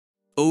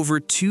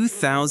Over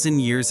 2,000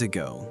 years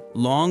ago,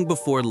 long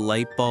before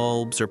light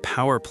bulbs or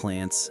power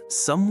plants,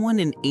 someone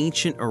in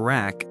ancient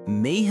Iraq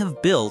may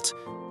have built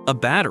a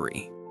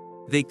battery.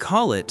 They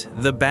call it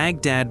the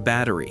Baghdad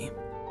Battery.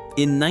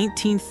 In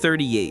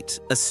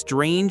 1938, a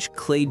strange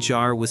clay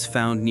jar was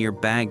found near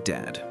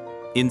Baghdad.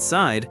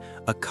 Inside,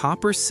 a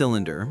copper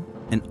cylinder,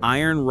 an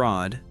iron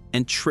rod,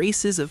 and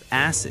traces of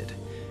acid.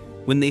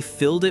 When they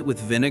filled it with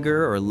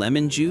vinegar or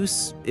lemon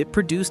juice, it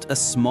produced a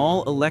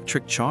small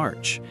electric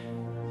charge.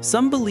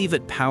 Some believe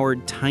it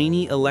powered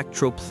tiny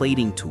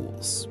electroplating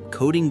tools,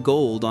 coating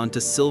gold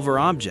onto silver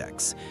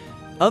objects.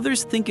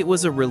 Others think it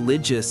was a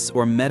religious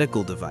or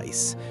medical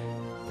device.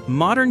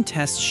 Modern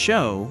tests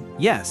show,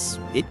 yes,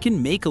 it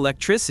can make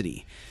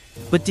electricity.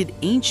 But did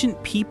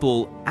ancient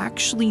people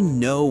actually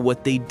know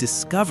what they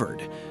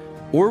discovered?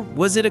 Or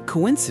was it a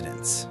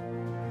coincidence?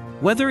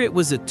 Whether it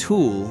was a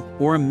tool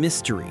or a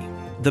mystery,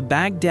 the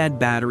Baghdad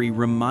Battery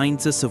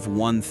reminds us of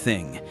one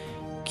thing.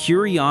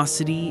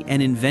 Curiosity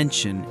and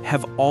invention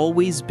have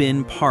always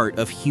been part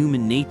of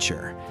human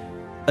nature.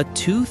 A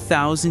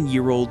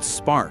 2,000-year-old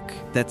spark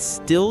that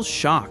still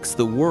shocks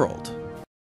the world.